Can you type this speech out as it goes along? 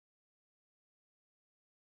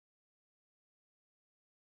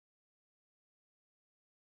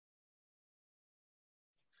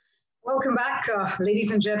Welcome back, ladies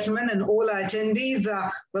and gentlemen, and all our attendees.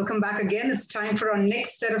 Welcome back again. It's time for our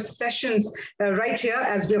next set of sessions right here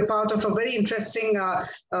as we are part of a very interesting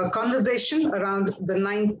conversation around the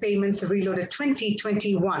 9 Payments Reloaded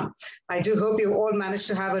 2021. I do hope you all managed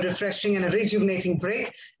to have a refreshing and a rejuvenating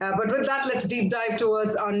break. But with that, let's deep dive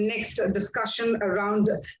towards our next discussion around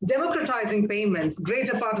democratizing payments,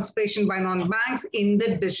 greater participation by non-banks in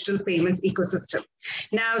the digital payments ecosystem.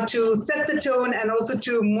 Now, to set the tone and also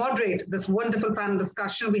to moderate this wonderful panel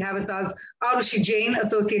discussion, we have with us Aarushi Jain,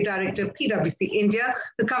 Associate Director, PwC India,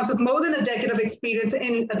 who comes with more than a decade of experience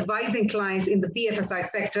in advising clients in the BFSI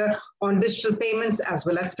sector on digital payments as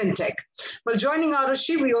well as fintech. Well, joining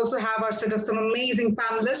Aarushi, we also have our set of some amazing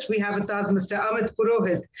panelists. We have with us Mr. Amit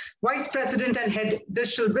Purohit, Vice President and Head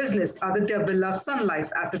Digital Business, Aditya Birla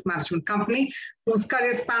Sunlife Asset Management Company, whose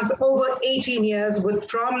career spans over 18 years with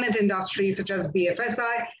prominent industries such as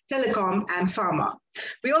BFSI, telecom, and pharma.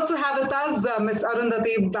 We also have with us Ms.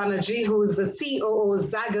 Arundhoti Banerjee, who is the COO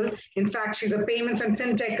Zaggle. In fact, she's a payments and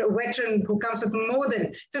fintech veteran who comes with more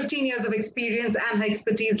than 15 years of experience, and her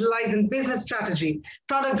expertise lies in business strategy,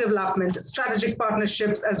 product development, strategic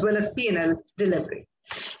partnerships, as well as P&L delivery.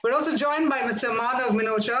 We're also joined by Mr. Manav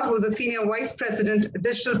Minocha, who's the Senior Vice President,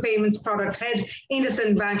 Digital Payments Product Head,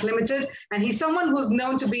 IndusInd Bank Limited. And he's someone who's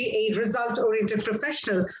known to be a result-oriented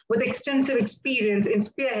professional with extensive experience in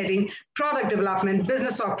spearheading product development,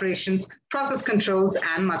 business operations, process controls,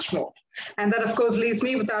 and much more. And that, of course, leaves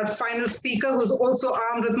me with our final speaker, who's also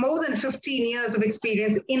armed with more than 15 years of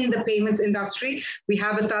experience in the payments industry. We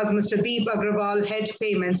have with us Mr. Agrawal, Head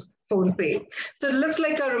Payments, PhonePe. So it looks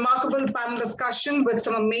like a remarkable panel discussion with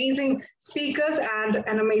some amazing speakers and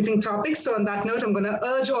an amazing topic. So on that note, I'm going to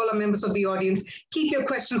urge all our members of the audience, keep your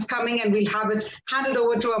questions coming, and we'll have it handed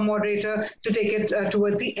over to our moderator to take it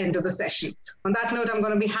towards the end of the session. On that note, I'm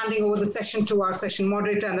going to be handing over the session to our session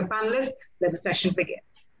moderator and the panelists. Let the session begin.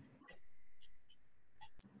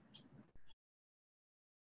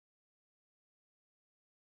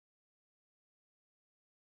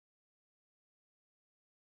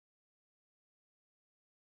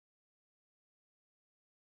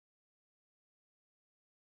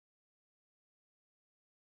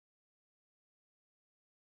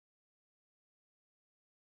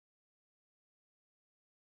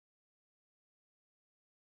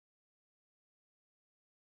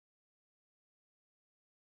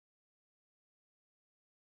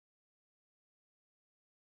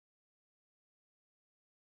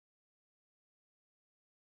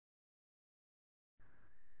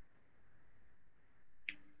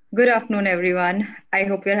 Good afternoon, everyone. I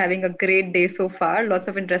hope you're having a great day so far. Lots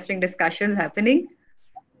of interesting discussions happening.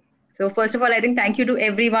 So first of all, I think thank you to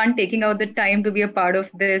everyone taking out the time to be a part of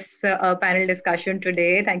this panel discussion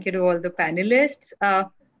today. Thank you to all the panelists.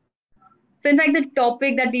 So in fact, the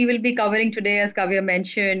topic that we will be covering today, as Kavya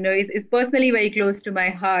mentioned, is personally very close to my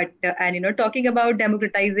heart. And, talking about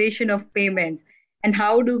democratization of payments and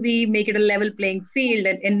how do we make it a level playing field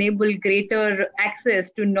and enable greater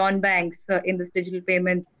access to non-banks in this digital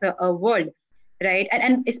payments world, right?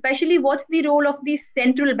 And especially what's the role of the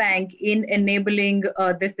central bank in enabling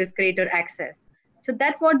this greater access? So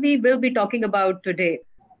that's what we will be talking about today,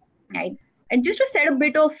 right? And just to set a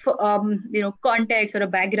bit of context or a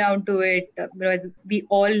background to it, as we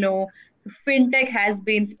all know, so fintech has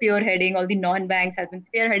been spearheading, all the non-banks has been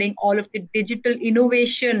spearheading all of the digital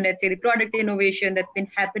innovation, let's say the product innovation that's been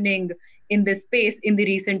happening in this space in the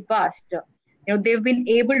recent past. They've been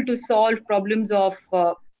able to solve problems of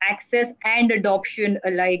access and adoption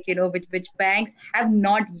alike, which banks have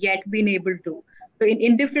not yet been able to. So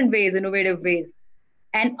in different ways, innovative ways.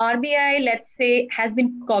 And RBI, let's say, has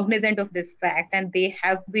been cognizant of this fact, and they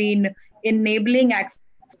have been enabling access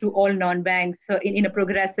to all non-banks in a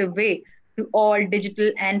progressive way to all digital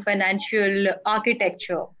and financial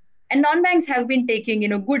architecture. And non-banks have been taking,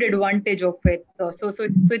 good advantage of it. So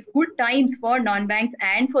it's good times for non-banks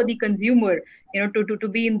and for the consumer, to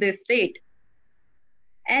be in this state.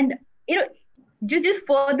 And just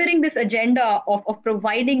furthering this agenda of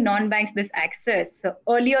providing non-banks this access.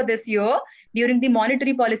 Earlier this year, during the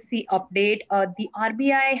monetary policy update, the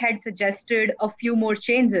RBI had suggested a few more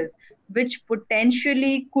changes, which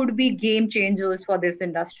potentially could be game changers for this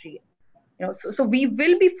industry. So we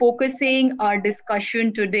will be focusing our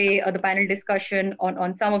discussion today, the panel discussion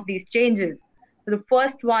on some of these changes. So the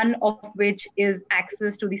first one of which is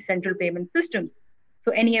access to the central payment systems.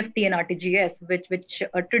 So NEFT and RTGS, which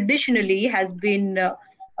traditionally has been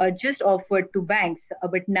just offered to banks,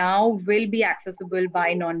 but now will be accessible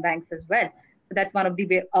by non-banks as well. So that's one of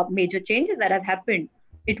the major changes that have happened.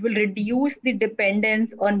 It will reduce the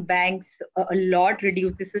dependence on banks a lot,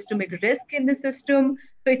 reduce the systemic risk in the system.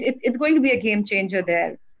 So it's going to be a game changer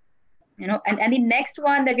there. And the next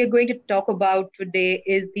one that we're going to talk about today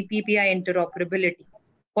is the PPI interoperability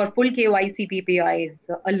for full KYC PPIs,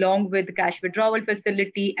 along with the cash withdrawal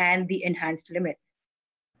facility and the enhanced limits.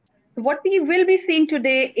 So what we will be seeing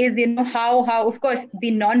today is, how of course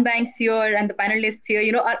the non-banks here and the panelists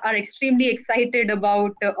here, are extremely excited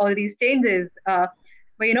about all these changes.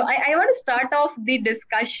 But I want to start off the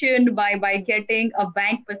discussion by getting a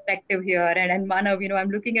bank perspective here, and Manav,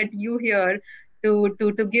 I'm looking at you here to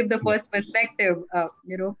give the first perspective.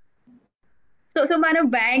 So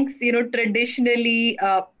Manav, banks, traditionally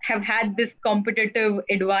have had this competitive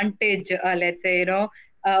advantage, let's say,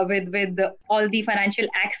 with all the financial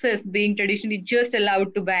access being traditionally just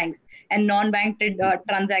allowed to banks, and non-bank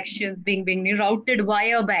transactions being routed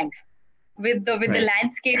via banks. With the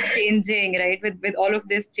landscape changing, right? With all of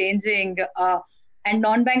this changing, and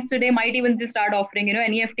non-banks today might even just start offering,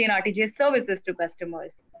 NEFT and RTGS services to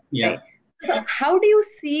customers. Yeah. Right? So how do you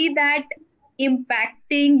see that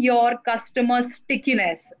impacting your customer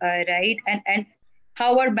stickiness, right? And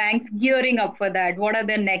how are banks gearing up for that? What are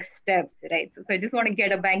their next steps, right? So I just want to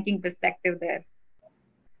get a banking perspective there.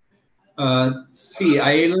 See,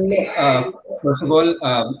 first of all,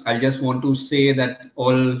 I just want to say that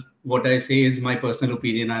all what I say is my personal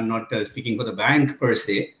opinion. I'm not speaking for the bank per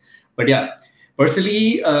se, but yeah,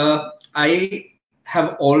 personally, I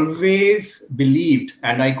have always believed,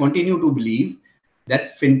 and I continue to believe,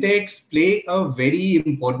 that fintechs play a very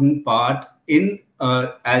important part in,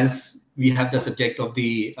 as we have the subject of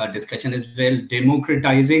the discussion as well,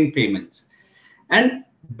 democratizing payments. And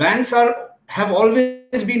banks have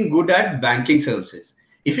always been good at banking services.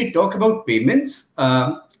 If we talk about payments,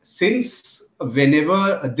 since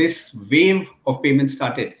whenever this wave of payments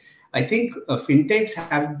started, I think fintechs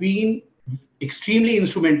have been extremely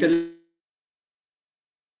instrumental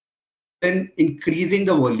in increasing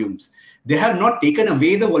the volumes. They have not taken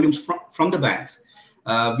away the volumes from the banks.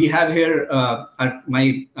 We have here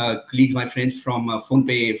my colleagues, my friends from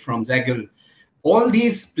PhonePe, from Zaggle. All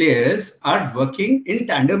these players are working in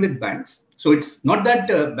tandem with banks. So it's not that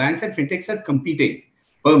banks and fintechs are competing.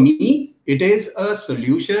 For me, it is a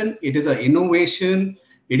solution. It is an innovation.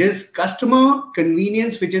 It is customer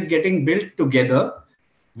convenience, which is getting built together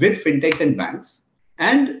with fintechs and banks.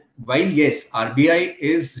 And while, yes, RBI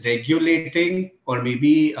is regulating or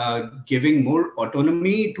maybe giving more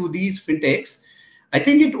autonomy to these fintechs, I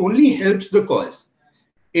think it only helps the cause.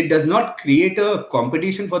 It does not create a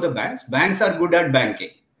competition for the banks. Banks are good at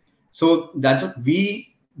banking. So that's what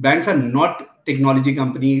banks are not technology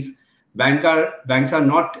companies. Banks are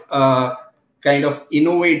not kind of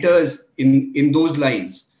innovators in those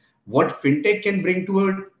lines. What fintech can bring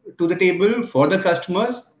to the table for the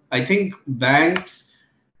customers, I think banks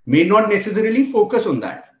may not necessarily focus on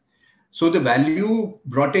that. So the value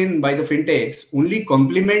brought in by the fintechs only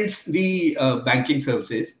complements the banking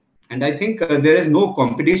services. And I think there is no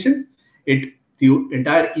competition. The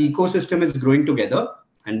entire ecosystem is growing together,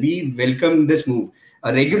 and we welcome this move.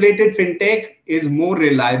 A regulated fintech is more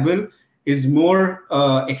reliable, is more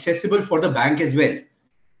accessible for the bank as well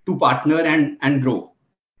to partner and grow.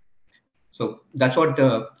 So that's what,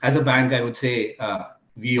 as a bank, I would say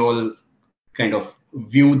we all kind of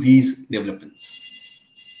view these developments.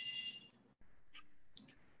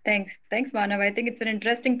 Thanks, Manav. I think it's an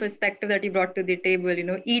interesting perspective that you brought to the table.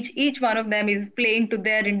 Each one of them is playing to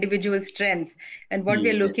their individual strengths, and what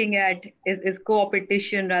we're looking at is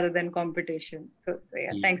co-opetition rather than competition. So yeah,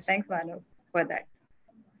 yes. Thanks, Manav, for that.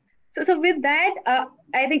 So with that,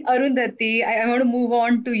 I think Arundhoti, I want to move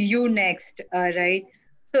on to you next, right?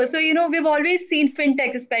 So we've always seen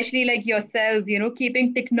fintech, especially like yourselves,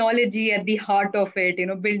 keeping technology at the heart of it,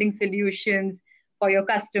 building solutions for your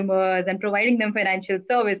customers and providing them financial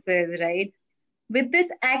services, right? With this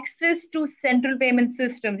access to central payment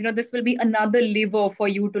systems, this will be another lever for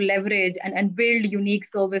you to leverage and build unique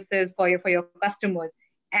services for your customers,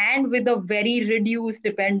 and with a very reduced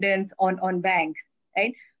dependence on banks,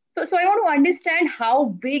 right? So I want to understand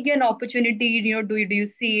how big an opportunity do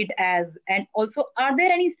you see it as, and also are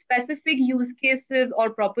there any specific use cases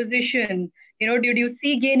or propositions do you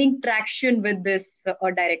see gaining traction with this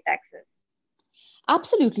direct access?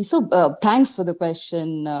 Absolutely. So thanks for the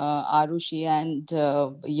question, Aarushi, and,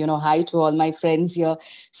 hi to all my friends here.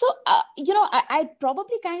 So, I'd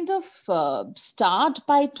probably kind of start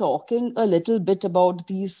by talking a little bit about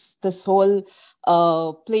this whole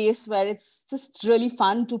place where it's just really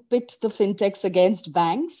fun to pit the fintechs against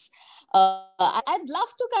banks. I'd love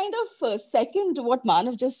to kind of second what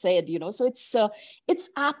Manav just said, so it's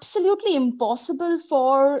absolutely impossible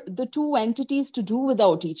for the two entities to do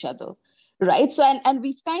without each other. Right. So, and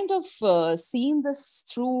we've kind of seen this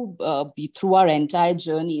through our entire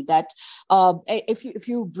journey that if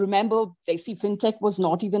you remember, they see fintech was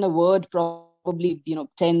not even a word probably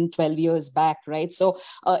 10, 12 years back, right? So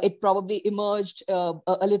it probably emerged a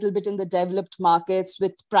little bit in the developed markets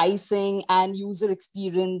with pricing and user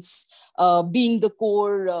experience being the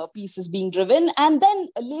core pieces being driven, and then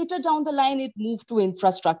later down the line it moved to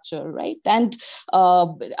infrastructure, right? And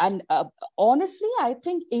honestly, I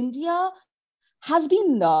think India has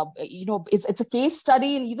been, it's a case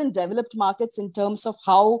study in even developed markets in terms of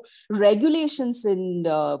how regulations in,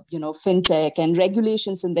 fintech and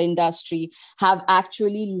regulations in the industry have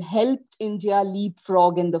actually helped India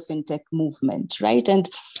leapfrog in the fintech movement, right? And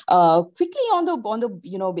quickly on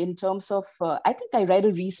the, in terms of, I think I read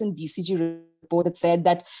a recent BCG report that said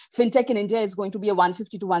that fintech in India is going to be a $150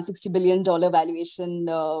 to $160 billion valuation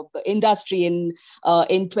industry in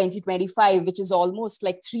 2025, which is almost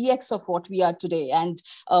like 3x of what we are today. And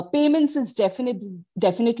payments is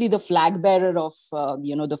definitely the flag bearer of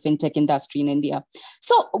the fintech industry in India.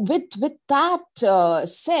 So with that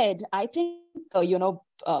said, I think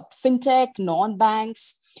fintech,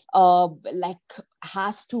 non-banks,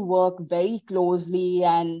 has to work very closely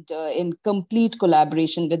and in complete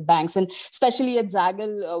collaboration with banks. And especially at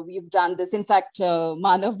Zaggle, we've done this. In fact,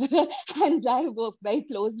 Manav and I work very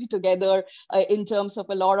closely together in terms of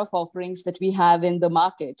a lot of offerings that we have in the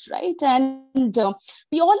market, right? And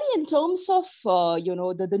purely in terms of,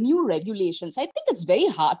 the new regulations, I think it's very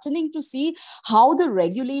heartening to see how the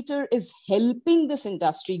regulator is helping this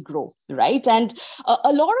industry grow, right? And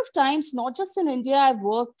a lot of times, not just in India, I've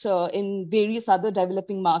worked in various other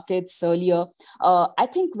developing markets earlier. I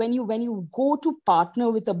think when you go to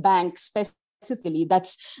partner with a bank specifically,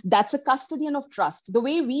 that's a custodian of trust. The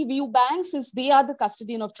way we view banks is they are the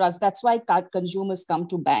custodian of trust. That's why consumers come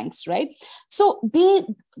to banks, right? So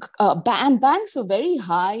banks are very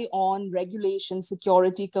high on regulation,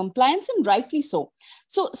 security, compliance, and rightly so.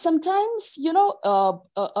 So sometimes, a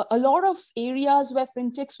lot of areas where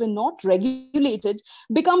fintechs were not regulated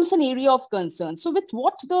becomes an area of concern. So with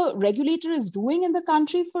what the regulator is doing in the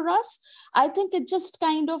country for us, I think it just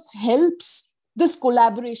kind of helps this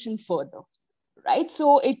collaboration further. Right.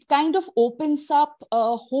 So it kind of opens up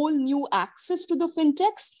a whole new access to the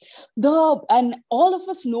fintechs. And all of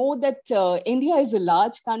us know that India is a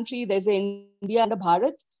large country. There's India and a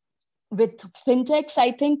Bharat. With fintechs,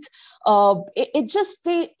 I think it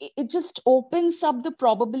just opens up the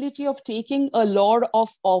probability of taking a lot of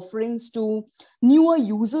offerings to newer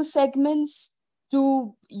user segments,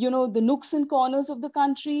 to the nooks and corners of the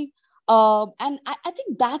country. And I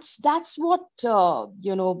think that's what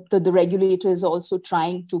the regulator is also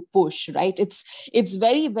trying to push, right? It's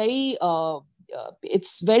very, very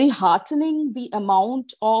it's very heartening, the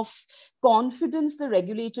amount of confidence the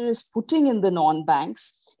regulator is putting in the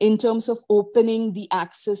non-banks in terms of opening the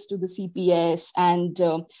access to the CPS, and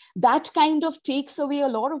that kind of takes away a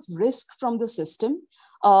lot of risk from the system.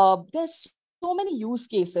 There's so many use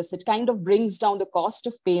cases. It kind of brings down the cost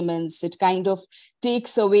of payments. It kind of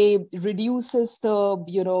takes away, reduces the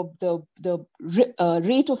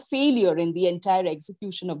rate of failure in the entire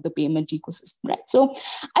execution of the payment ecosystem, right? So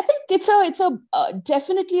I think it's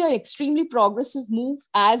definitely an extremely progressive move,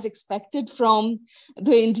 as expected from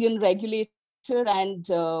the Indian regulator. And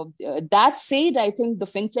that said, I think the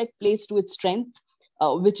fintech plays to its strength,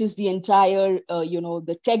 which is the entire,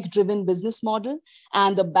 the tech-driven business model,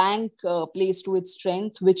 and the bank plays to its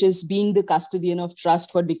strength, which is being the custodian of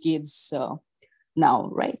trust for decades now,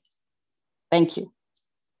 right? Thank you.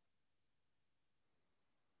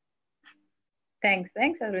 Thanks,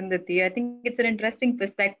 Arundhoti. I think it's an interesting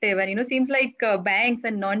perspective, and seems like banks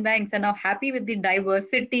and non-banks are now happy with the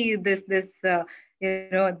diversity this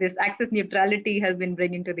access neutrality has been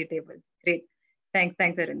bringing to the table. Great, thanks,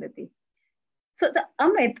 Arundhoti. So,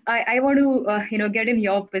 Amit, I want to get in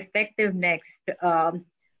your perspective next. It's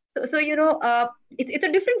a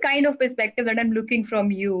different kind of perspective that I'm looking from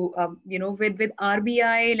you. With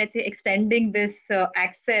RBI, let's say, extending this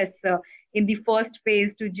access in the first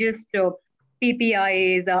phase to just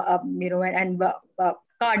PPIs, and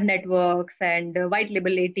card networks and white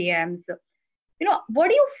label ATMs. What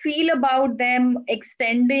do you feel about them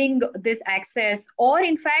extending this access, or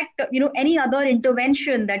in fact, any other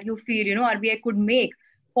intervention that you feel, RBI could make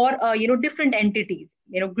for, different entities?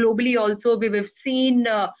 Globally also, we've seen,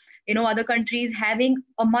 other countries having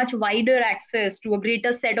a much wider access to a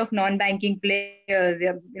greater set of non-banking players.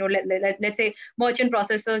 Let's say merchant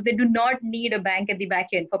processors, they do not need a bank at the back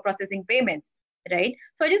end for processing payments, right?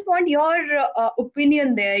 So I just want your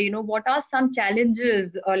opinion there. What are some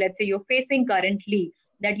challenges, let's say, you're facing currently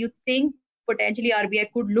that you think potentially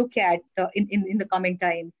RBI could look at in the coming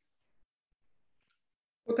times?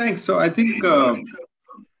 Well, thanks. So I think,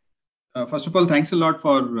 first of all, thanks a lot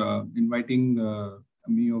for inviting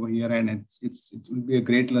me over here, and it will be a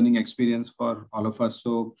great learning experience for all of us.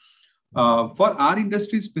 So for our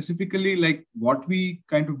industry specifically, like what we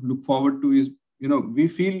kind of look forward to is, we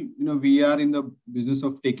feel, we are in the business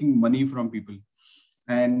of taking money from people.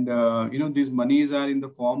 And, these monies are in the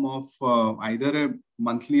form of either a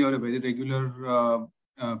monthly or a very regular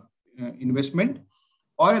investment,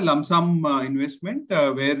 or a lump sum investment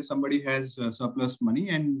where somebody has surplus money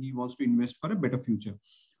and he wants to invest for a better future.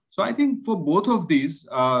 So I think for both of these,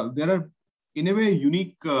 there are in a way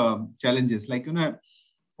unique challenges. Like,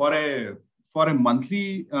 for a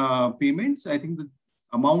monthly payments, I think the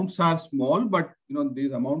amounts are small, but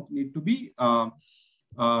these amounts need to be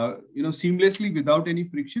seamlessly, without any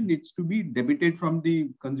friction, needs to be debited from the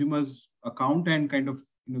consumer's account, and kind of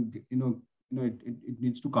it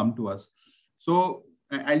needs to come to us. So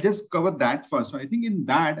I'll just cover that first. So I think in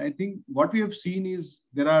that, I think what we have seen is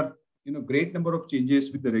there are great number of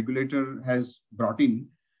changes which the regulator has brought in,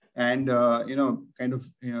 and kind of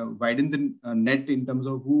widen the net in terms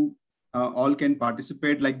of who all can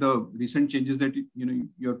participate, like the recent changes that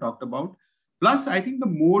you have talked about. Plus, I think the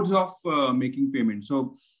modes of making payments.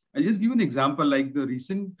 So I'll just give an example, like the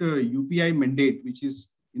recent UPI mandate, which is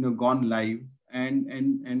gone live, and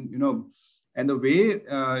the way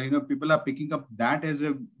people are picking up that as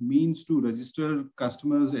a means to register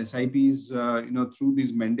customers, SIPs, through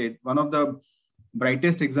this mandate. One of the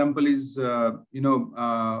brightest example is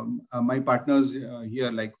my partners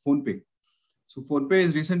here, like PhonePe. So PhonePe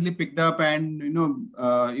is recently picked up, and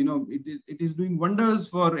it is doing wonders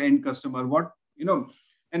for end customer.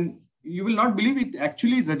 And you will not believe it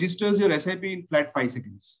actually registers your SIP in flat 5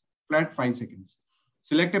 seconds. Flat 5 seconds.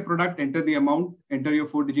 Select a product, enter the amount, enter your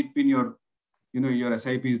 4-digit PIN. Your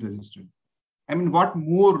SIP is registered. I mean, what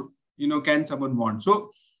more can someone want?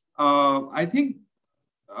 So I think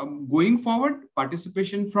going forward,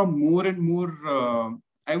 participation from more and more,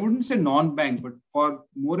 I wouldn't say non-bank, but for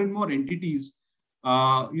more and more entities,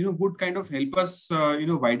 would kind of help us,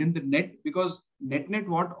 widen the net, because net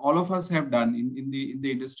what all of us have done in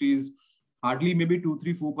the industry is hardly maybe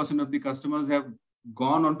 2-3-4% of the customers have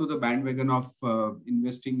gone onto the bandwagon of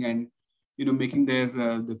investing and making their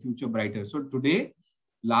the future brighter. So today,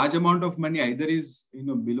 large amount of money either is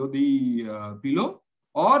below the pillow,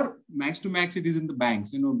 or max to max it is in the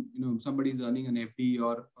banks. Somebody is earning an FD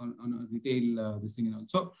or on a retail this thing and all.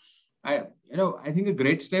 So I think a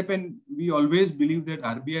great step, and we always believe that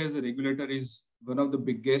RBI as a regulator is one of the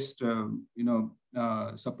biggest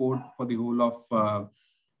support for the whole of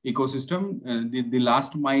ecosystem. The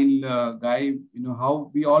last mile guy, how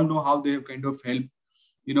we all know how they have kind of helped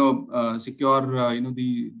secure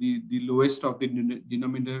the lowest of the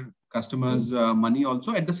denominator customers money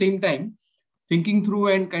also. At the same time, thinking through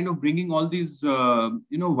and kind of bringing all these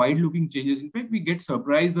wide looking changes. In fact, we get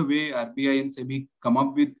surprised the way RBI and SEBI come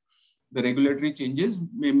up with the regulatory changes.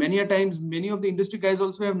 Many a times, many of the industry guys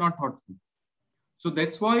also have not thought through. So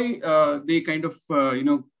that's why they kind of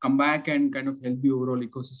come back and kind of help the overall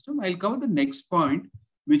ecosystem. I'll cover the next point,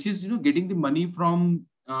 which is getting the money from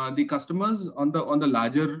the customers on the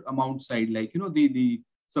larger amount side, like the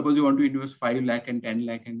suppose you want to invest 5 lakh and 10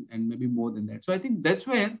 lakh and maybe more than that. So I think that's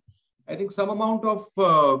where I think some amount of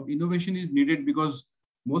innovation is needed, because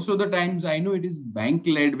most of the times I know it is bank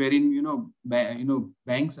led, wherein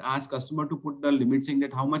banks ask customer to put the limit, saying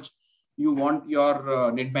that how much you want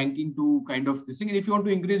your net banking to kind of this thing, and if you want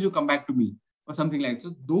to increase, you come back to me or something like that.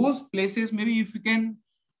 So those places, maybe if you can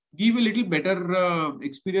give a little better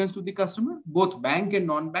experience to the customer, both bank and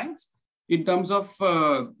non-banks, in terms of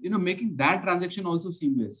making that transaction also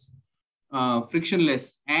seamless,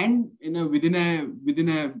 frictionless, and within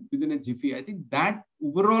a jiffy. I think that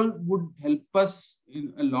overall would help us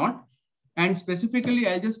a lot. And specifically,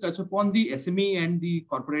 I'll just touch upon the SME and the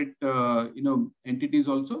corporate entities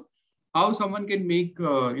also, how someone can make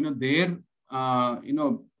their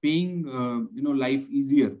paying life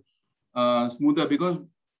easier, smoother, because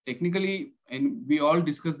technically, and we all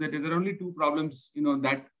discussed that there are only 2 problems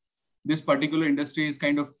that this particular industry is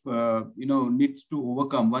kind of needs to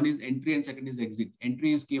overcome. One is entry and second is exit.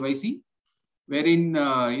 Entry is KYC, wherein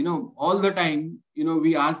all the time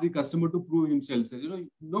we ask the customer to prove himself.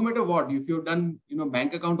 No matter what, if you've done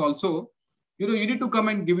bank account also, you need to come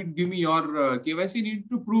and give me your KYC. You need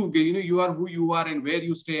to prove, you are who you are and where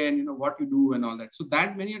you stay and, what you do and all that. So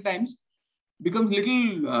that many times becomes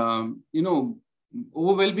little,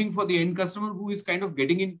 overwhelming for the end customer who is kind of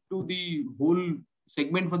getting into the whole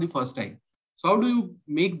segment for the first time. So how do you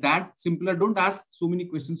make that simpler? Don't ask so many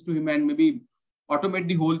questions to him and maybe automate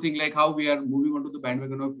the whole thing, like how we are moving onto the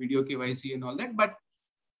bandwagon of video KYC and all that. But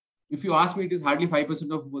if you ask me, it is hardly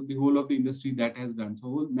 5% of the whole of the industry that has done.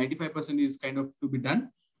 So 95% is kind of to be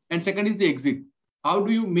done. And second is the exit. How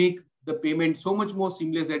do you make the payment so much more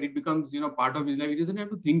seamless that it becomes, part of his life? He doesn't have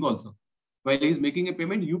to think also. While he's making a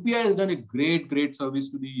payment, UPI has done a great service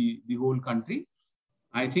to the whole country.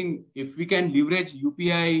 I think if we can leverage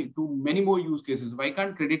UPI to many more use cases, why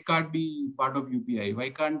can't credit card be part of UPI? Why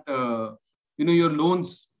can't, your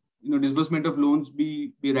loans, disbursement of loans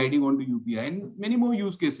be riding onto UPI and many more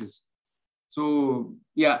use cases. So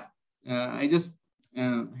yeah, I just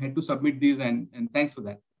had to submit these and thanks for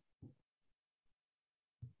that.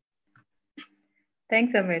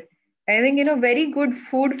 Thanks, Amit. I think, very good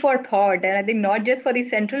food for thought. And I think not just for the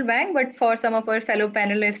central bank, but for some of our fellow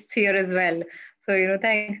panelists here as well. So,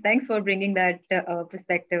 thanks for bringing that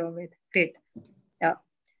perspective, Amit. Great. Yeah,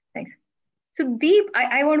 thanks. So Deep,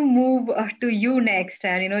 I want to move to you next.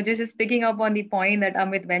 And, just picking up on the point that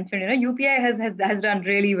Amit mentioned, UPI has done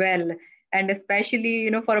really well. And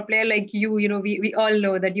especially, for a player like you, we all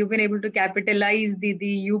know that you've been able to capitalize the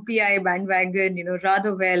UPI bandwagon,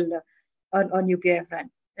 rather well on UPI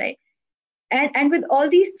front, right? And with all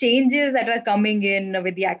these changes that are coming in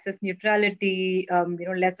with the access neutrality,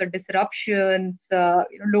 lesser disruptions,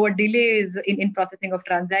 lower delays in processing of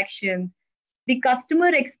transactions, the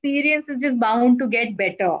customer experience is just bound to get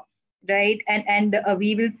better, right? And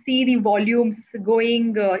we will see the volumes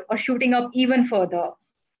going or shooting up even further.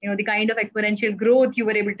 The kind of exponential growth you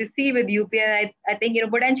were able to see with UPI, I think,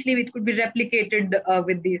 potentially it could be replicated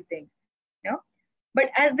with these things. But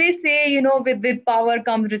as they say, with power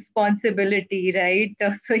comes responsibility, right?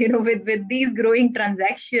 So, with these growing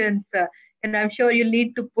transactions, and I'm sure you'll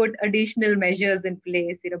need to put additional measures in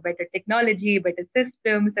place, better technology, better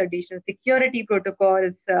systems, additional security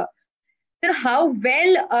protocols. So how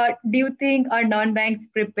well do you think are non-banks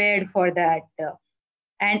prepared for that?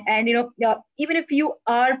 And even if you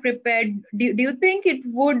are prepared, do you think it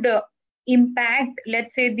would impact,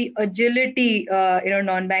 let's say, the agility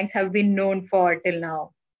non-banks have been known for till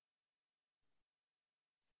now?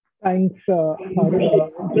 Thanks, Aarushi.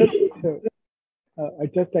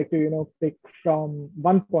 I'd just like to pick from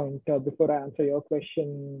one point before I answer your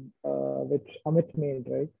question, which Amit made,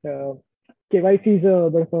 right? KYC is a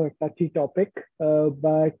bit of a touchy topic,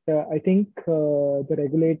 but I think the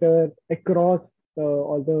regulator across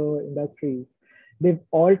all the industries, they've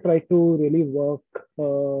all tried to really work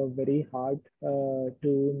very hard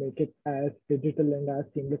to make it as digital and as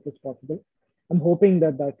seamless as possible. I'm hoping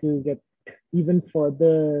that will get even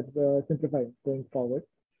further simplified going forward.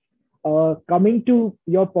 Coming to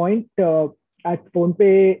your point, at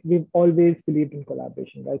PhonePe, we've always believed in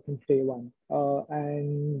collaboration, right, since day one.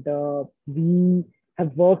 And we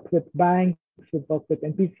have worked with banks, we've worked with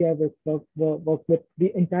NPCI, we've worked with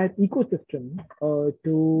the entire ecosystem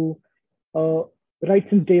right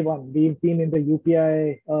since day one. We've been in the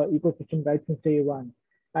UPI ecosystem right since day one.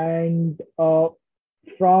 And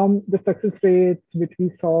from the success rates, which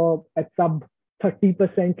we saw at sub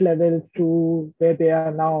 30% levels to where they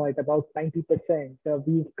are now at about 90%,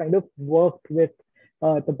 we've kind of worked with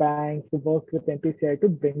the banks, we've worked with NPCI to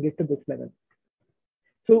bring it to this level.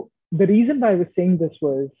 So the reason why I was saying this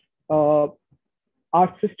was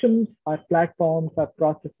our systems, our platforms, our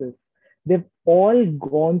processes, they've all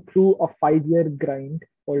gone through a 5-year grind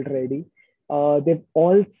already. They've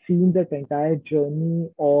all seen that entire journey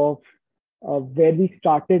of where we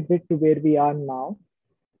started with to where we are now.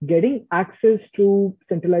 Getting access to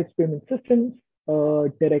centralized payment systems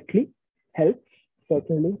directly helps,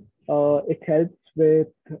 certainly. It helps with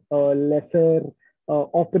lesser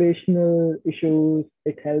operational issues.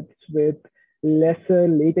 It helps with lesser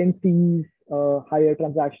latencies, higher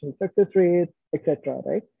transaction success rates, etc.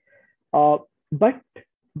 Right? But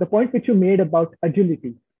the point which you made about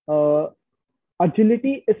agility,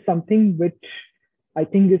 agility is something which I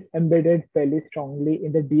think is embedded fairly strongly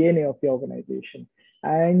in the DNA of the organization.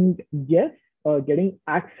 And yes, getting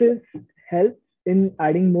access helps in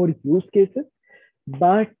adding more use cases,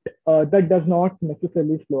 but that does not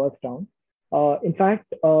necessarily slow us down. In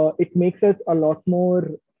fact, it makes us a lot more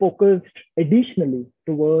focused additionally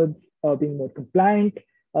towards being more compliant,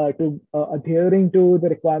 to adhering to the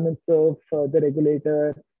requirements of the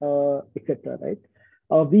regulator, etc. Right?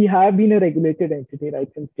 We have been a regulated entity right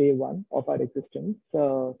since day one of our existence,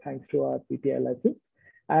 thanks to our PPI license.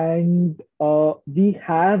 And we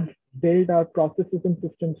have built our processes and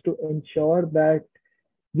systems to ensure that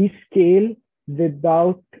we scale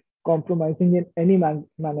without compromising in any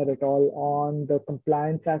manner at all on the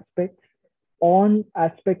compliance aspects, on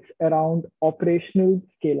aspects around operational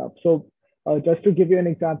scale up. So just to give you an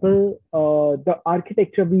example, the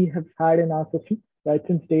architecture we have had in our system right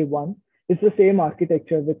since day one is the same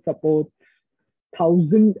architecture which supports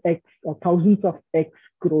 1000x or thousands of X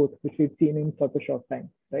growth, which we've seen in such a short time,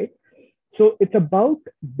 right? So it's about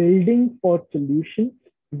building for solutions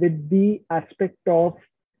with the aspect of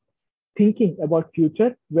thinking about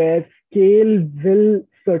future where scale will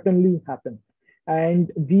certainly happen.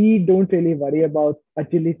 And we don't really worry about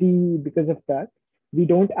agility because of that. We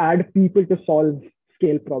don't add people to solve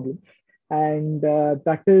scale problems. And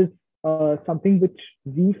that is something which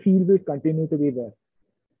we feel will continue to be there.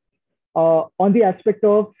 On the aspect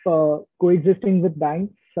of coexisting with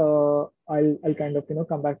banks, I'll kind of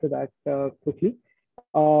come back to that quickly.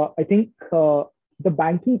 I think the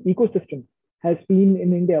banking ecosystem has been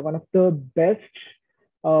in India one of the best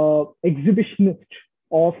exhibitionists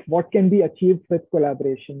of what can be achieved with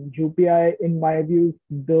collaboration. UPI, in my view,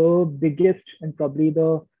 is the biggest and probably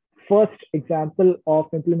the first example of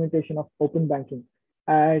implementation of open banking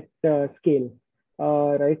at scale.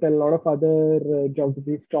 Right, a lot of other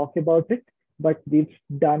geographies talk about it, but we've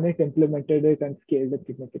done it, implemented it, and scaled it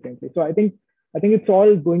significantly. So I think it's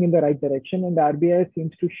all going in the right direction, and the RBI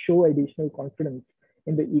seems to show additional confidence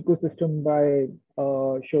in the ecosystem by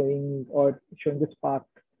showing this path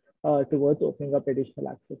towards opening up additional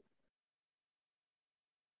access.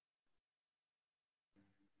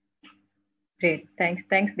 Great,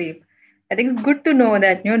 thanks, Deep. I think it's good to know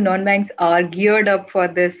that non-banks are geared up for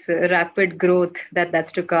this rapid growth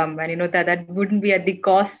that's to come, and that wouldn't be at the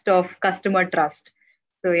cost of customer trust.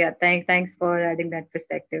 So yeah, thanks for adding that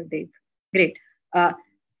perspective, Dave. Great.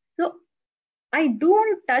 So I do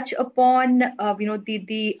want to touch upon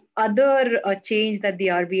the other change that the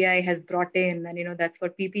RBI has brought in, and that's for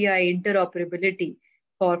PPI interoperability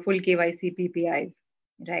for full KYC PPIs,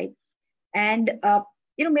 right? And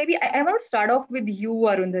maybe I want to start off with you,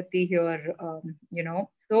 Arundhoti, here.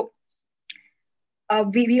 So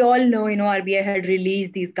we all know, RBI had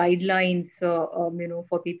released these guidelines, for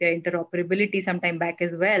PPI interoperability sometime back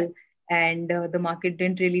as well, and the market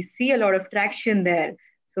didn't really see a lot of traction there.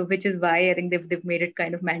 So which is why I think they've made it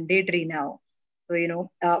kind of mandatory now. So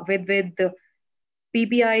with the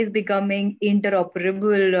PPIs becoming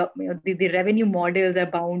interoperable, the revenue models are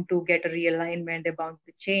bound to get a realignment. They're bound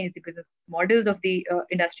to change. The business models of the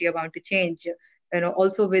industry are bound to change.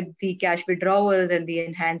 Also with the cash withdrawals and the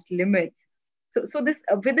enhanced limits. So this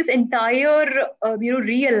with this entire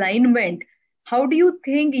realignment, how do you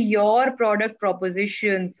think your product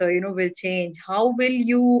propositions will change? How will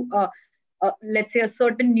you let's say a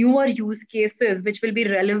certain newer use cases which will be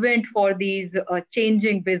relevant for these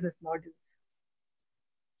changing business models?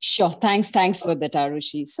 Sure. Thanks for that,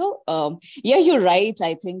 Aarushi. So, yeah, you're right.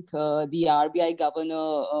 I think the RBI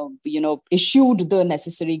governor, issued the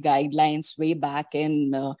necessary guidelines way back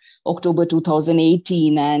in October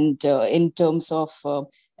 2018, and in terms of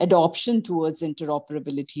adoption towards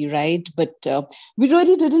interoperability, right? But we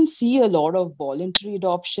really didn't see a lot of voluntary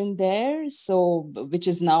adoption there. So, which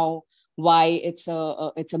is now why it's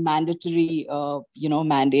a mandatory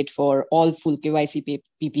mandate for all full KYC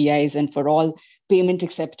PPIs and for all payment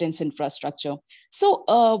acceptance infrastructure. So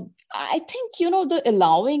I think the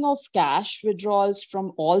allowing of cash withdrawals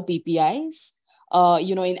from all PPIs,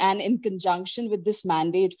 in conjunction with this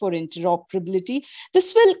mandate for interoperability,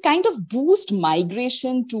 this will kind of boost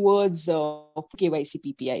migration towards KYC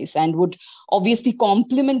PPIs and would obviously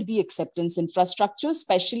complement the acceptance infrastructure,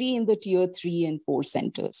 especially in the tier 3 and 4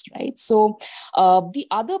 centers, right? So the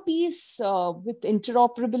other piece with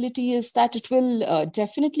interoperability is that it will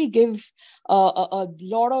definitely give a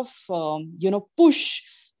lot of, push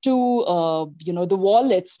to, the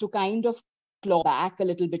wallets to kind of claw back a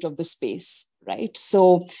little bit of the space. Right.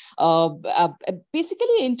 So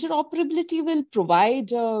basically, interoperability will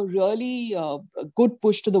provide a really good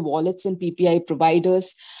push to the wallets and PPI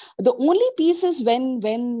providers. The only piece is when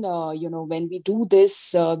we do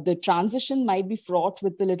this, the transition might be fraught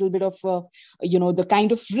with a little bit of, the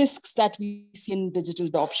kind of risks that we see in digital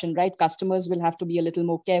adoption. Right. Customers will have to be a little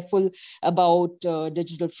more careful about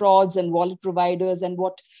digital frauds and wallet providers, and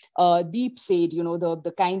what Deep said,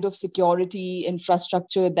 the kind of security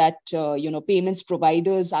infrastructure that, payments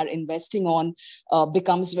providers are investing on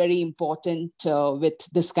becomes very important with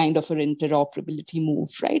this kind of an interoperability move,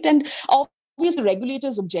 right? And obviously, the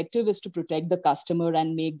regulator's objective is to protect the customer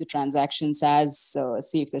and make the transactions as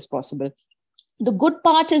safe as possible. The good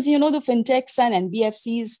part is, the fintechs and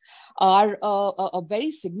NBFCs are a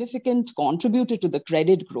very significant contributor to the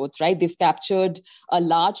credit growth, right? They've captured a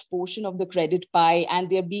large portion of the credit pie, and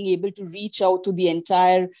they're being able to reach out to the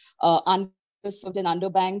entire underserved and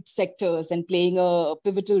underbanked sectors and playing a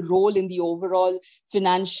pivotal role in the overall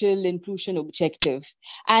financial inclusion objective.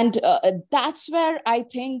 And that's where I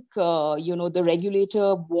think, the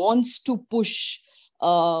regulator wants to push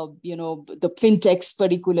the fintechs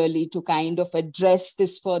particularly to kind of address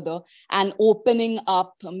this further and opening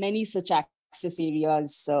up many such access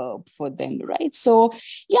areas for them, right? So,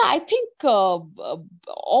 yeah, I think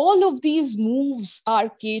all of these moves are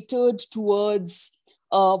catered towards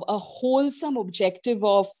a wholesome objective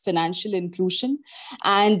of financial inclusion,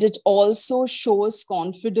 and it also shows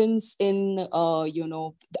confidence in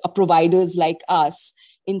providers like us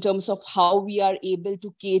in terms of how we are able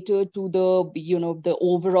to cater to the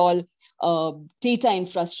overall data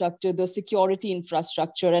infrastructure, the security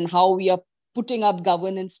infrastructure, and how we are putting up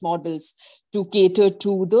governance models to cater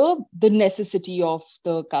to the necessity of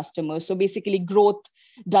the customer. So basically, growth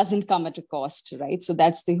doesn't come at a cost, right? So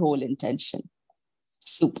that's the whole intention.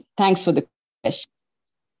 Super. Thanks for the question.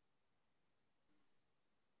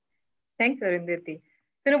 Thanks, Arundhoti.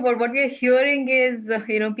 So, what we are hearing is,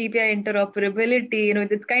 PPI interoperability,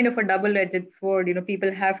 it's kind of a double-edged sword.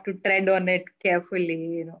 People have to tread on it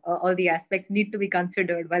carefully. All the aspects need to be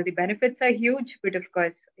considered. While the benefits are huge, but of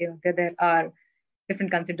course, there are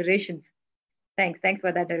different considerations. Thanks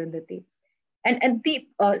for that, Arundhoti. And the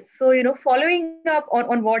following up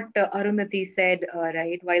on what Arundhoti said,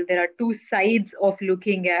 right? While there are two sides of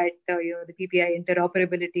looking at the PPI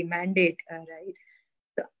interoperability mandate, right?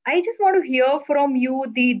 So I just want to hear from you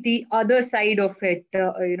the other side of it.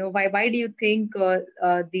 Why do you think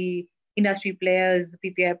the industry players,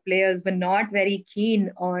 PPI players, were not very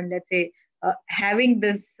keen on, let's say, having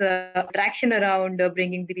this traction around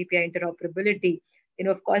bringing the PPI interoperability?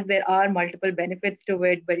 Of course, there are multiple benefits to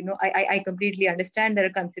it, but I completely understand there are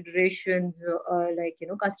considerations like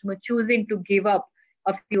customer choosing to give up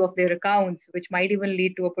a few of their accounts, which might even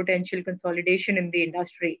lead to a potential consolidation in the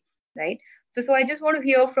industry, right? So I just want to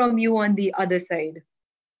hear from you on the other side.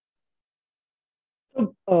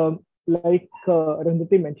 So, like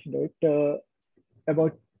Arundhoti mentioned it,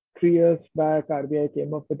 about 3 years back, RBI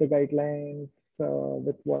came up with the guidelines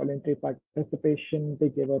with voluntary participation. They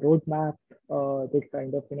gave a roadmap. They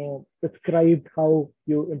kind of, prescribed how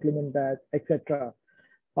you implement that, etc.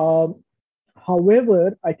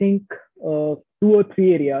 However, I think 2 or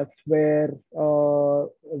 3 areas where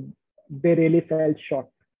they really fell short,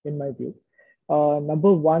 in my view.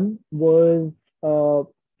 Number one was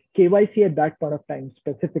KYC at that point of time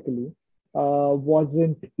specifically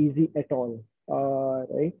wasn't easy at all,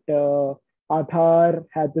 right? Aadhaar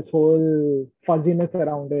had this whole fuzziness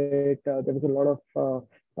around it. There was a lot of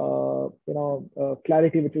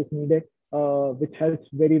clarity which was needed, which has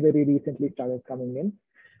very, very recently started coming in.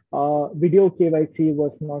 Video KYC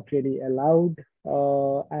was not really allowed,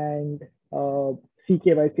 and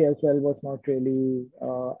CKYC as well was not really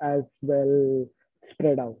as well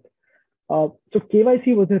spread out. So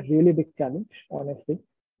KYC was a really big challenge, honestly,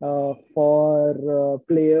 for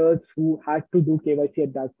players who had to do KYC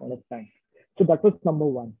at that point of time. So that was number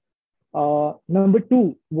one. Number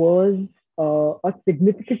two was a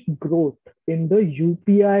significant growth in the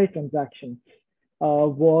UPI transactions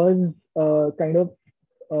was kind of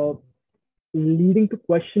leading to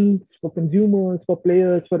questions for consumers, for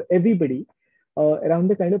players, for everybody around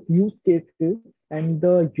the kind of use cases and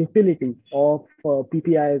the utility of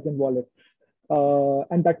PPIs and wallets.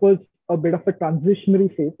 And that was a bit of a transitionary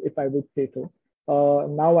phase, if I would say so.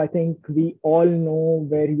 Now I think we all know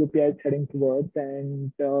where UPI is heading towards,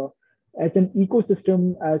 and as an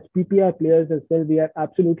ecosystem, as PPI players as well, we are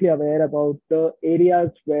absolutely aware about the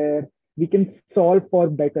areas where we can solve for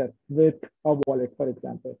better with a wallet, for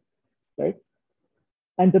example, right?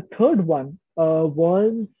 And the third one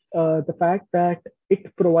was the fact that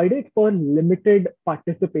it provided for limited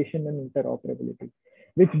participation and interoperability,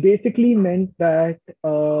 which basically meant that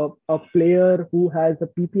a player who has a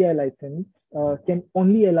PPI license can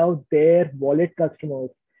only allow their wallet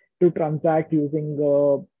customers to transact using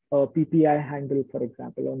a PPI handle, for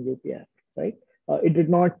example, on UPI, right? It did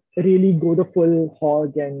not really go the full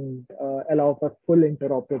hog and allow for full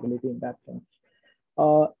interoperability in that sense.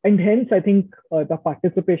 And hence, I think the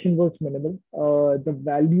participation was minimal. The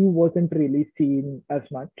value wasn't really seen as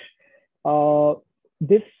much.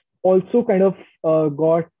 This also kind of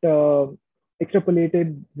got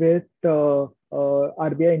extrapolated with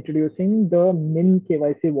RBI introducing the Min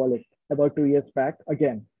KYC wallet, about 2 years back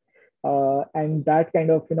again. And that kind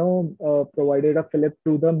of, provided a fillip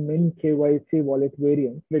to the min KYC wallet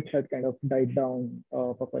variant, which had kind of died down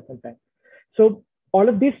for quite some time. So all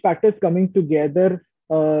of these factors coming together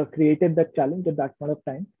created that challenge at that point of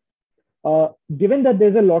time. Given that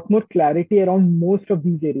there's a lot more clarity around most of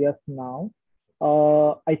these areas now,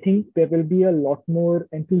 I think there will be a lot more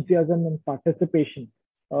enthusiasm and participation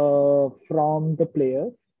from the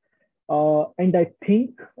players. And I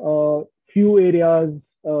think few areas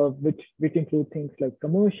which include things like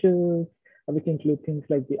commercials, which include things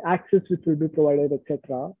like the access which will be provided,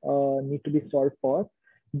 etc., need to be solved for.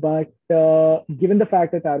 But given the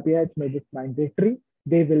fact that RBI has made it mandatory,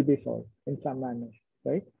 they will be solved in some manner,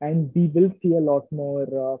 right? And we will see a lot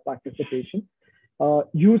more participation.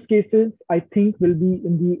 Use cases, I think, will be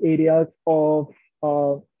in the areas of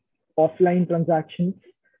offline transactions,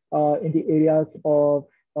 in the areas of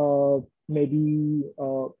maybe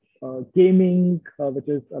gaming, which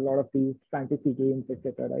is a lot of these fantasy games,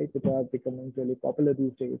 etc., right, which are becoming really popular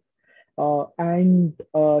these days, and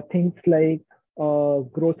things like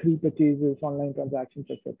grocery purchases, online transactions,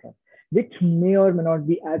 etc., which may or may not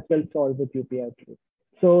be as well solved with UPI today.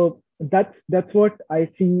 So that's what I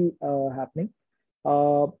see happening.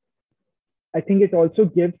 I think it also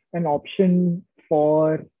gives an option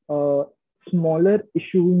for smaller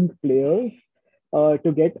issuing players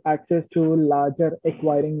to get access to larger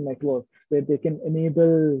acquiring networks where they can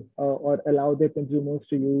enable or allow their consumers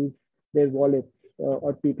to use their wallets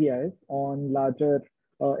or PPIs on larger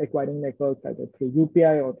acquiring networks, either through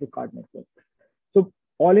UPI or through card networks. So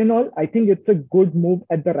all in all, I think it's a good move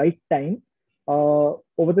at the right time.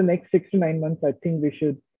 Over the next 6 to 9 months, I think we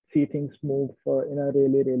should see things move in a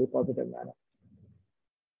really, really positive manner.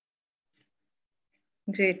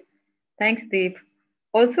 Great. Thanks, Deep.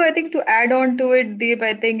 Also, I think to add on to it, Deep,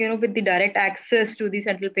 I think, with the direct access to the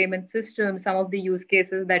central payment system, some of the use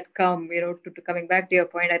cases that come, to coming back to your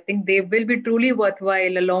point, I think they will be truly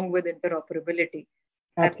worthwhile along with interoperability.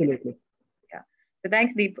 Absolutely. Yeah. So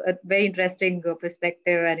thanks, Deep. A very interesting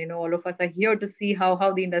perspective. And, all of us are here to see how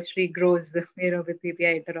the industry grows, with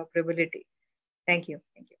PPI interoperability. Thank you.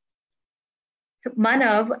 Thank you. So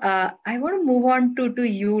Manav, I want to move on to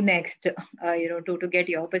you next, to get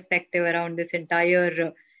your perspective around this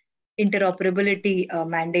entire interoperability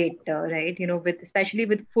mandate, right? Especially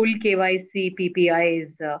with full KYC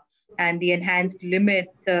PPIs and the enhanced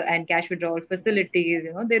limits and cash withdrawal facilities,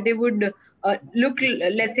 they would look,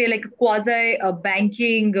 let's say, like a quasi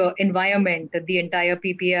banking environment, the entire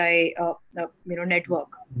PPI, network.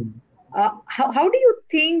 How do you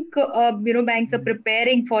think banks are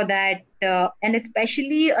preparing for that, and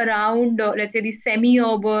especially around let's say the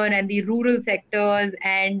semi-urban and the rural sectors,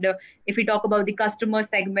 and if we talk about the customer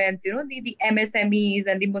segments, the MSMEs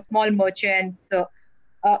and the small merchants,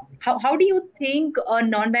 how do you think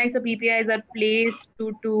non-banks or PPIs are placed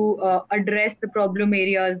to address the problem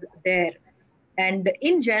areas there? And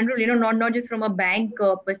in general, not just from a bank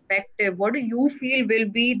perspective, what do you feel will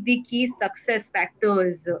be the key success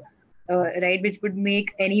factors? Right, which would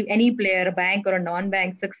make any player, a bank or a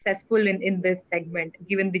non-bank, successful in this segment,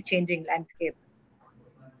 given the changing landscape?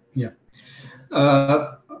 Yeah,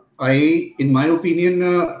 in my opinion,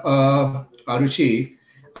 Aarushi,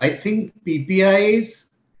 I think PPIs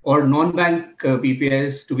or non-bank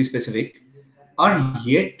PPIs, to be specific, are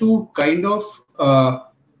yet to kind of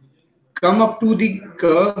come up to the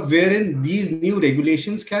curve wherein these new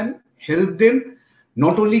regulations can help them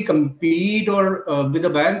not only compete or with the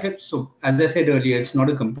bank. So as I said earlier, it's not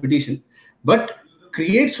a competition, but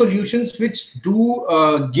create solutions which do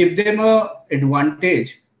give them a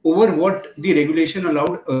advantage over what the regulation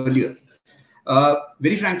allowed earlier.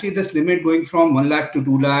 Very frankly, this limit going from 1 lakh to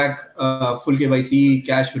 2 lakh, full KYC,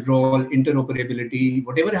 cash withdrawal, interoperability,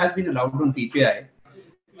 whatever has been allowed on PPI.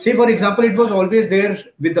 Say, for example, it was always there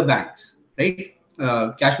with the banks, right?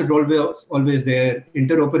 Cash withdrawal was always there,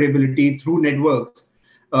 interoperability through networks,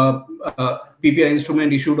 PPI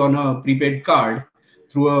instrument issued on a prepaid card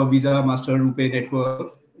through a Visa, Master, RuPay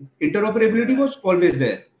network. Interoperability was always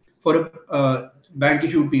there for a bank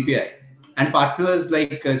issued PPI. And partners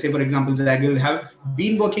like, say, for example, Zaggle have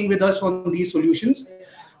been working with us on these solutions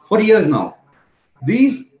for years now.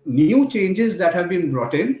 These new changes that have been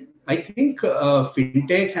brought in, I think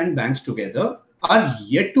fintechs and banks together are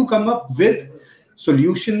yet to come up with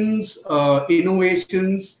solutions,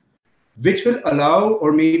 innovations, which will allow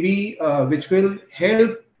or maybe which will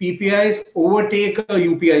help PPIs overtake a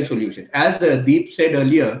UPI solution. As Deep said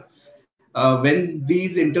earlier, when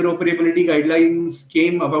these interoperability guidelines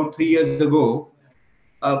came about 3 years ago,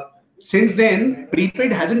 since then,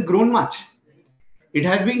 prepaid hasn't grown much. It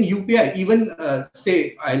has been UPI. Even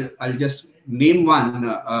say I'll just name one.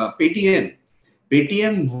 Paytm.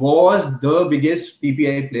 Paytm was the biggest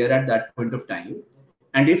PPI player at that point of time.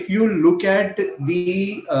 And if you look at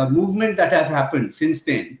the movement that has happened since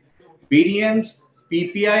then, Paytm's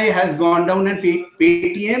PPI has gone down and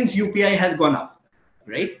Paytm's UPI has gone up,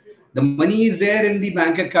 right? The money is there in the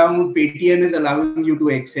bank account. Paytm is allowing you to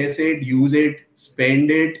access it, use it,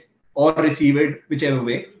 spend it, or receive it, whichever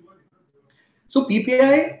way. So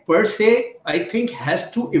PPI per se, I think, has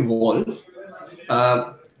to evolve.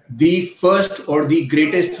 The first or the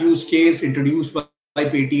greatest use case introduced by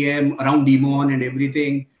Paytm around Demon and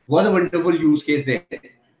everything was a wonderful use case there.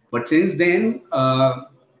 But since then,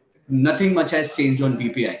 nothing much has changed on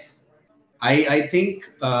PPIs. I think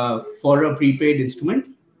for a prepaid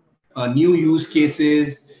instrument, new use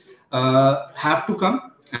cases have to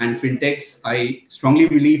come, and fintechs, I strongly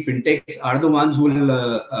believe fintechs are the ones who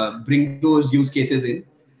will bring those use cases in.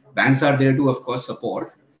 Banks are there to, of course,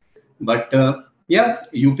 support. But yeah,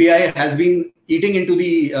 UPI has been eating into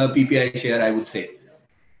the PPI share, I would say.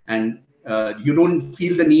 And you don't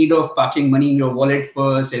feel the need of parking money in your wallet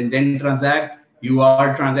first and then transact. You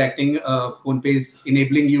are transacting. PhonePe is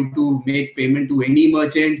enabling you to make payment to any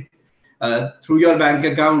merchant through your bank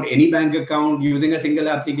account, any bank account, using a single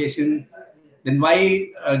application. Then why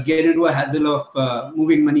get into a hassle of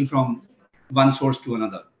moving money from one source to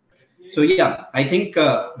another? So yeah, I think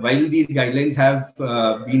while these guidelines have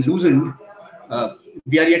been loosened,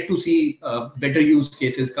 we are yet to see better use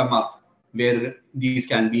cases come up where these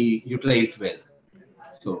can be utilized well.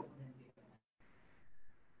 So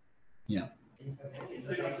yeah.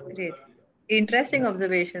 Great. Interesting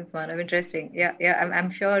observations, Manav. Interesting. Yeah.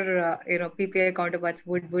 I'm sure PPI counterparts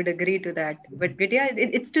would agree to that. But yeah,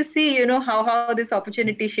 it's to see how this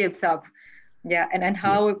opportunity shapes up. Yeah, and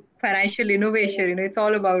how financial innovation. It's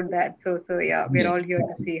all about that. So yeah, we're all here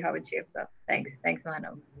to see how it shapes up. Thanks,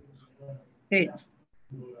 Manav. Great.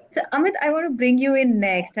 So Amit, I want to bring you in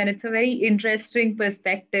next, and it's a very interesting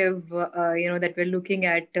perspective, that we're looking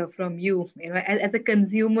at from you, as a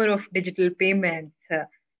consumer of digital payments.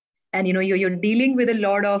 And you're dealing with a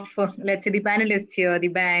lot of let's say the panelists here, the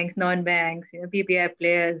banks, non-banks, PPI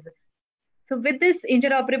players. So with this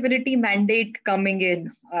interoperability mandate coming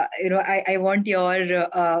in, I want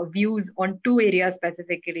your views on two areas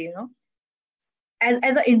specifically. As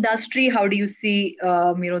an industry, how do you see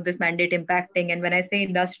this mandate impacting? And when I say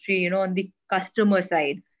industry, on the customer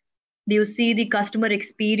side, do you see the customer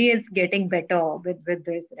experience getting better with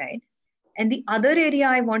this, right? And the other area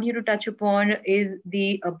I want you to touch upon is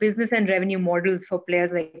the business and revenue models for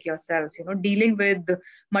players like yourselves, dealing with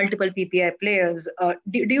multiple PPI players.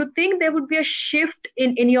 Do you think there would be a shift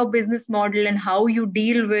in your business model and how you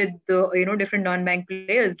deal with different non-bank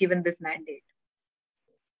players given this mandate?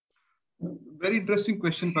 Very interesting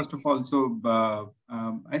question, first of all. So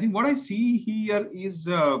I think what I see here is,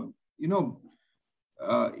 if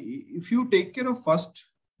you take care of first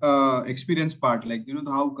experience part, like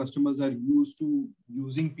how customers are used to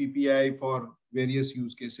using PPI for various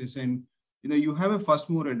use cases, and you have a first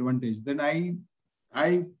mover advantage, then I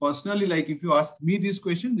personally, like, if you ask me this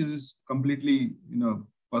question, this is completely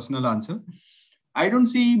personal answer. I don't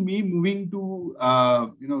see me moving to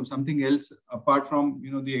something else apart from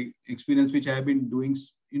the experience which I have been doing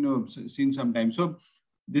since some time. So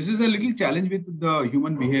this is a little challenge with the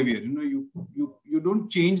human behavior. You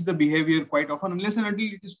don't change the behavior quite often unless and until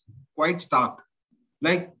it is quite stark.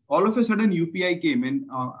 Like all of a sudden UPI came,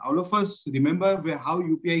 and all of us remember how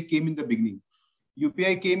UPI came in the beginning.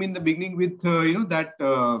 UPI came in the beginning with that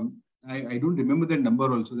I don't remember the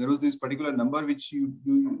number also. There was this particular number which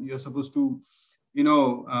you're supposed to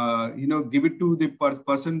give it to the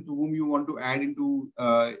person to whom you want to add into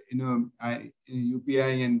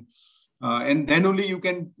UPI, and then only you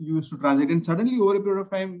can use to transact. And suddenly, over a period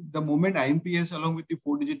of time, the moment IMPS along with the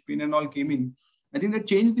 4-digit PIN and all came in, I think that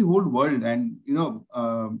changed the whole world. And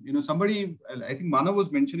somebody, I think Manav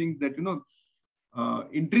was mentioning that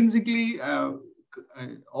intrinsically,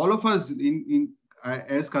 all of us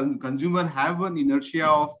as consumer have an inertia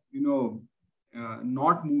of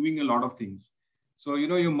not moving a lot of things. So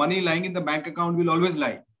your money lying in the bank account will always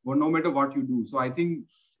lie, no matter what you do. So I think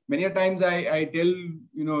many a times I tell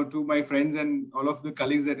to my friends and all of the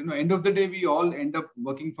colleagues that end of the day we all end up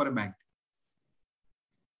working for a bank.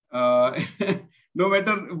 No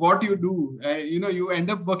matter what you do, you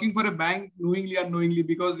end up working for a bank knowingly or unknowingly,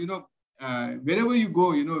 because wherever you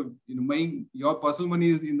go, your personal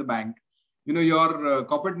money is in the bank. Your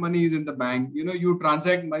corporate money is in the bank. You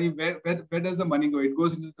transact money. Where does the money go? It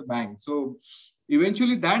goes into the bank. So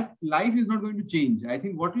eventually that life is not going to change. I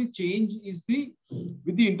think what will change is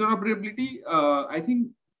with the the interoperability, I think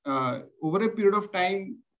over a period of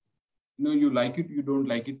time, you like it, you don't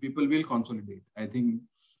like it, people will consolidate. I think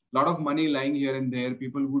a lot of money lying here and there,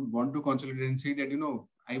 people would want to consolidate and say that,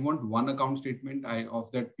 I want one account statement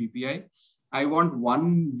of that PPI. I want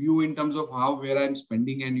one view in terms of where I'm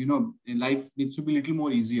spending, and, life needs to be a little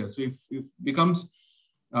more easier. So if becomes,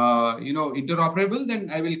 interoperable, then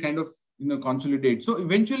I will kind of, consolidate. So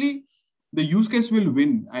eventually the use case will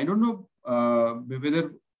win. I don't know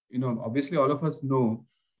whether, obviously all of us know,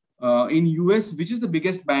 in US, which is the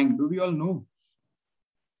biggest bank? Do we all know?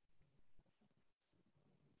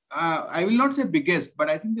 I will not say biggest, but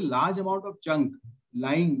I think the large amount of chunk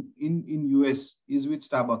lying in US is with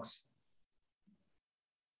Starbucks.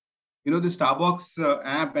 The Starbucks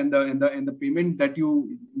app and the payment that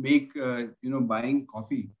you make, buying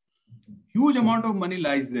coffee, huge amount of money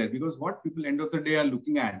lies there, because what people end of the day are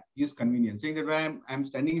looking at is convenience. Saying that when I'm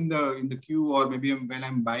standing in the queue, or maybe when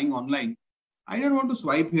I'm buying online, I don't want to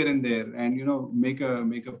swipe here and there and make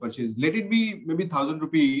a purchase. Let it be maybe 1,000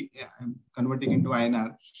 rupee. I'm converting into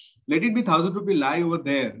INR. Let it be 1,000 rupee lie over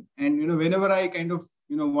there. And whenever I kind of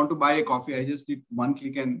want to buy a coffee, I just need one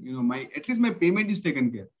click and at least my payment is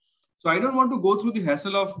taken care. So I don't want to go through the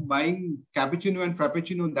hassle of buying cappuccino and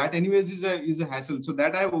frappuccino. That anyways is a hassle. So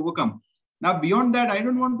that I have overcome. Now beyond that, I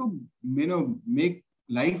don't want to make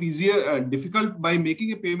life easier, difficult by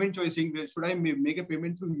making a payment choice. Saying, should I make a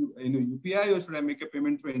payment through UPI, or should I make a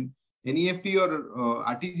payment through NEFT or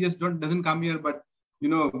RTGS? Doesn't come here, but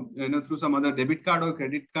through some other debit card or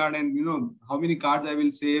credit card, and how many cards I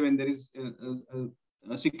will save, and there is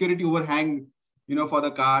a security overhang for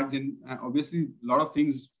the cards, and obviously a lot of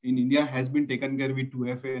things in India has been taken care with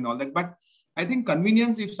 2FA and all that. But I think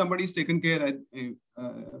convenience, if somebody is taken care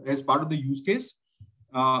as part of the use case,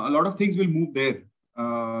 a lot of things will move there.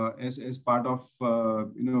 As part of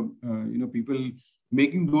people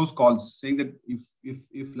making those calls, saying that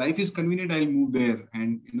if life is convenient, I'll move there,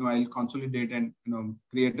 and I'll consolidate and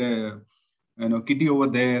create a kitty over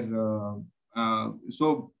there.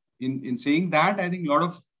 So in saying that, I think a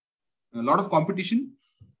lot of competition,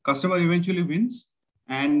 customer eventually wins,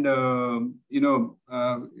 and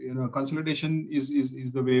consolidation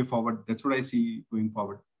is the way forward. That's what I see going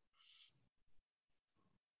forward.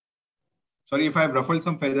 Sorry if I've ruffled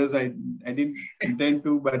some feathers. I didn't intend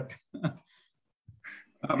to, but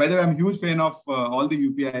by the way, I'm a huge fan of all the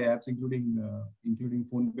UPI apps, including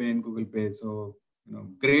PhonePe and Google Pay. So,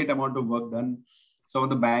 great amount of work done. Some of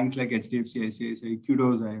the banks like HDFC, ICICI,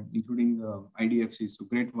 kudos, including IDFC. So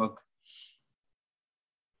great work.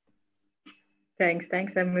 Thanks,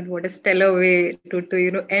 Amit. What a stellar way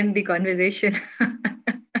to end the conversation.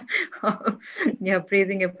 Yeah,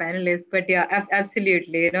 praising a panelist, but yeah,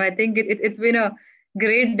 absolutely. I think it's been a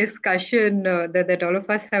great discussion that all of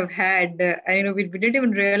us have had, and we didn't even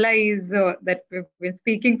realize that we've been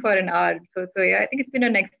speaking for an hour. So yeah, I think it's been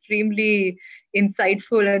an extremely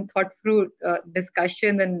insightful and thoughtful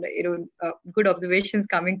discussion, and good observations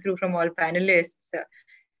coming through from all panelists.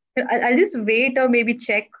 I'll just wait or maybe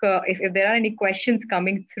check if there are any questions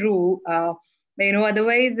coming through.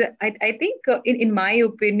 Otherwise, I think in my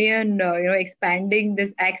opinion, expanding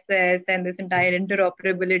this access and this entire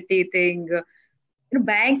interoperability thing,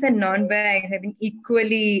 banks and non-banks, I think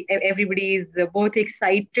equally everybody is both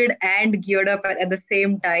excited and geared up at the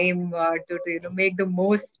same time to make the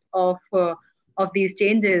most of these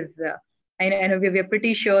changes. And we're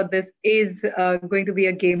pretty sure this is going to be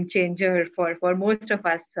a game changer for most of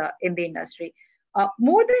us in the industry.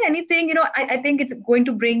 More than anything, I think it's going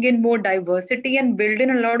to bring in more diversity and build in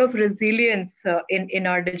a lot of resilience in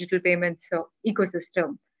our digital payments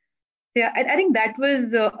ecosystem. Yeah, I think that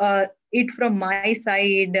was it from my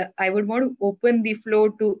side. I would want to open the floor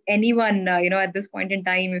to anyone, at this point in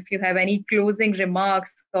time, if you have any closing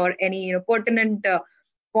remarks or any pertinent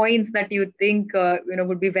points that you think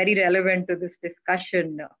would be very relevant to this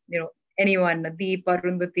discussion. Anyone, Deep,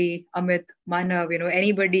 Arundhoti, Amit, Manav,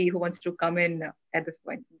 anybody who wants to come in at this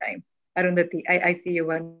point in time. Arundhoti, I see you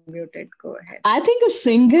unmuted. Go ahead. I think a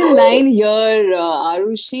single line here,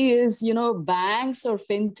 Aarushi, is, banks or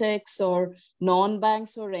fintechs or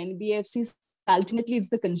non-banks or NBFCs, ultimately it's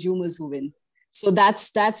the consumers who win. So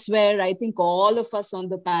that's where I think all of us on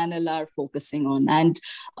the panel are focusing on. And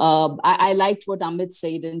I liked what Amit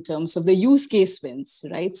said in terms of the use case wins,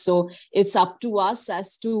 right? So it's up to us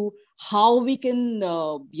as to how we can,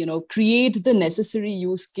 create the necessary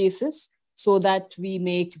use cases so that we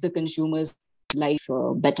make the consumer's life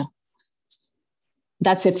better.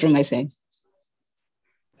 That's it from my side.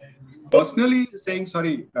 Personally saying,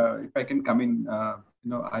 sorry, if I can come in,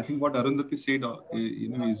 I think what Arundhoti said,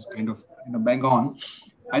 is kind of bang on.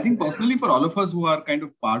 I think personally for all of us who are kind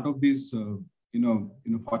of part of this,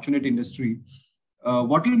 fortunate industry,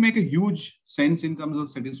 what will make a huge sense in terms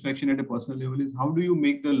of satisfaction at a personal level is how do you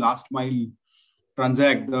make the last mile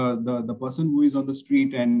transact, the person who is on the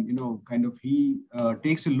street and, he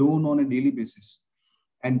takes a loan on a daily basis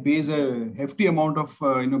and pays a hefty amount of,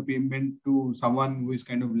 payment to someone who is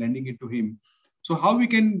kind of lending it to him. So how we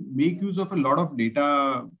can make use of a lot of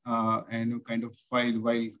data and kind of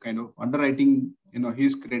while kind of underwriting,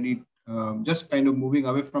 his credit, just kind of moving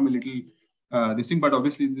away from a little this thing, but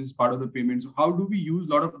obviously this is part of the payment. So how do we use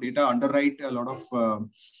a lot of data, underwrite a lot of,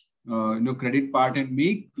 credit part and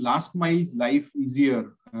make last mile's life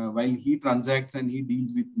easier while he transacts and he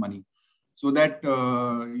deals with money, so that,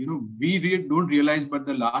 we don't realize, but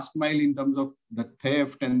the last mile in terms of the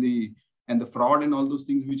theft and the fraud and all those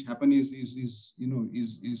things which happen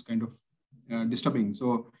is kind of disturbing.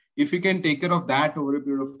 So if we can take care of that over a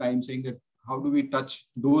period of time, saying that how do we touch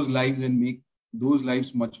those lives and make those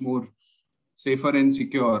lives much more safer and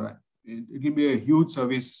secure, it will be a huge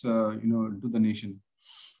service, to the nation.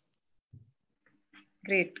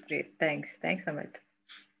 Great. Thanks, Amit.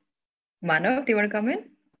 Manav, do you want to come in?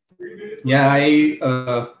 Yeah, I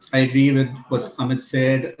agree with what Amit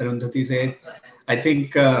said, Arundhoti said. I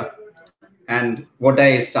think, and what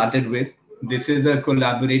I started with, this is a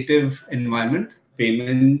collaborative environment.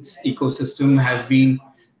 Payments ecosystem has been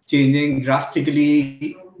changing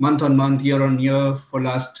drastically month on month, year on year for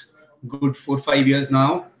last good 4-5 years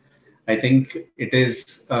now. I think it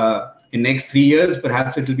is in next 3 years,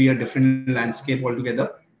 perhaps it will be a different landscape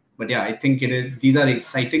altogether. But yeah, I think it is. These are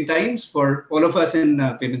exciting times for all of us in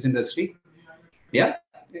payments industry. Yeah,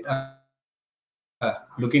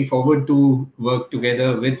 looking forward to work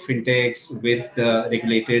together with fintechs, with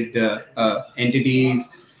regulated entities,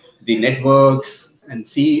 the networks, and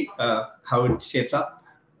see how it shapes up.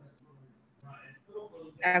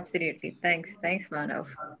 Absolutely. Thanks, Manav.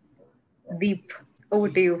 Deep, over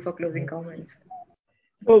to you for closing comments.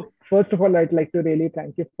 So first of all, I'd like to really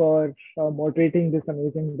thank you for moderating this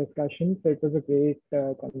amazing discussion. So it was a great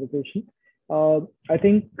conversation. I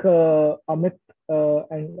think Amit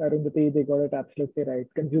and Arundhoti, they got it absolutely right.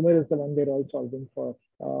 Consumer is the one we're all solving for.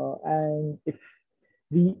 And if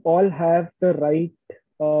we all have the right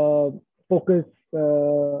focus,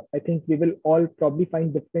 I think we will all probably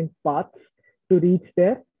find different paths to reach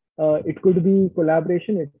there. It could be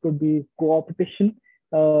collaboration, it could be co-opetition,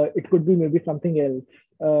 it could be maybe something else,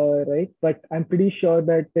 right? But I'm pretty sure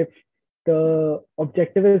that if the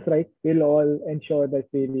objective is right, we'll all ensure that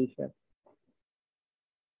we reach that.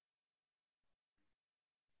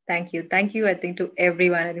 Thank you. I think to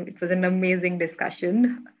everyone, I think it was an amazing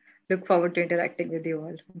discussion. Look forward to interacting with you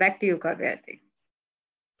all. Back to you, Kavya, I think.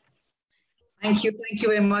 Thank you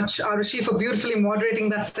very much, Aarushi, for beautifully moderating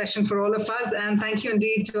that session for all of us. And thank you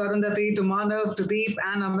indeed to Arundhoti, to Manav, to Deep,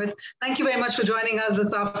 and Amit. Thank you very much for joining us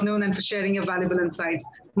this afternoon and for sharing your valuable insights.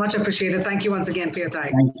 Much appreciated. Thank you once again for your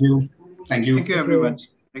time. Thank you. Thank you very much.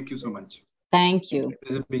 Thank you so much. Thank you.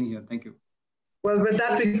 Pleasure being here. Thank you. Well, with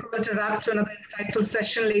that, we call it a wrap to another insightful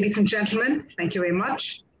session, ladies and gentlemen. Thank you very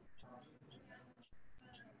much.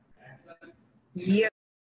 Yeah.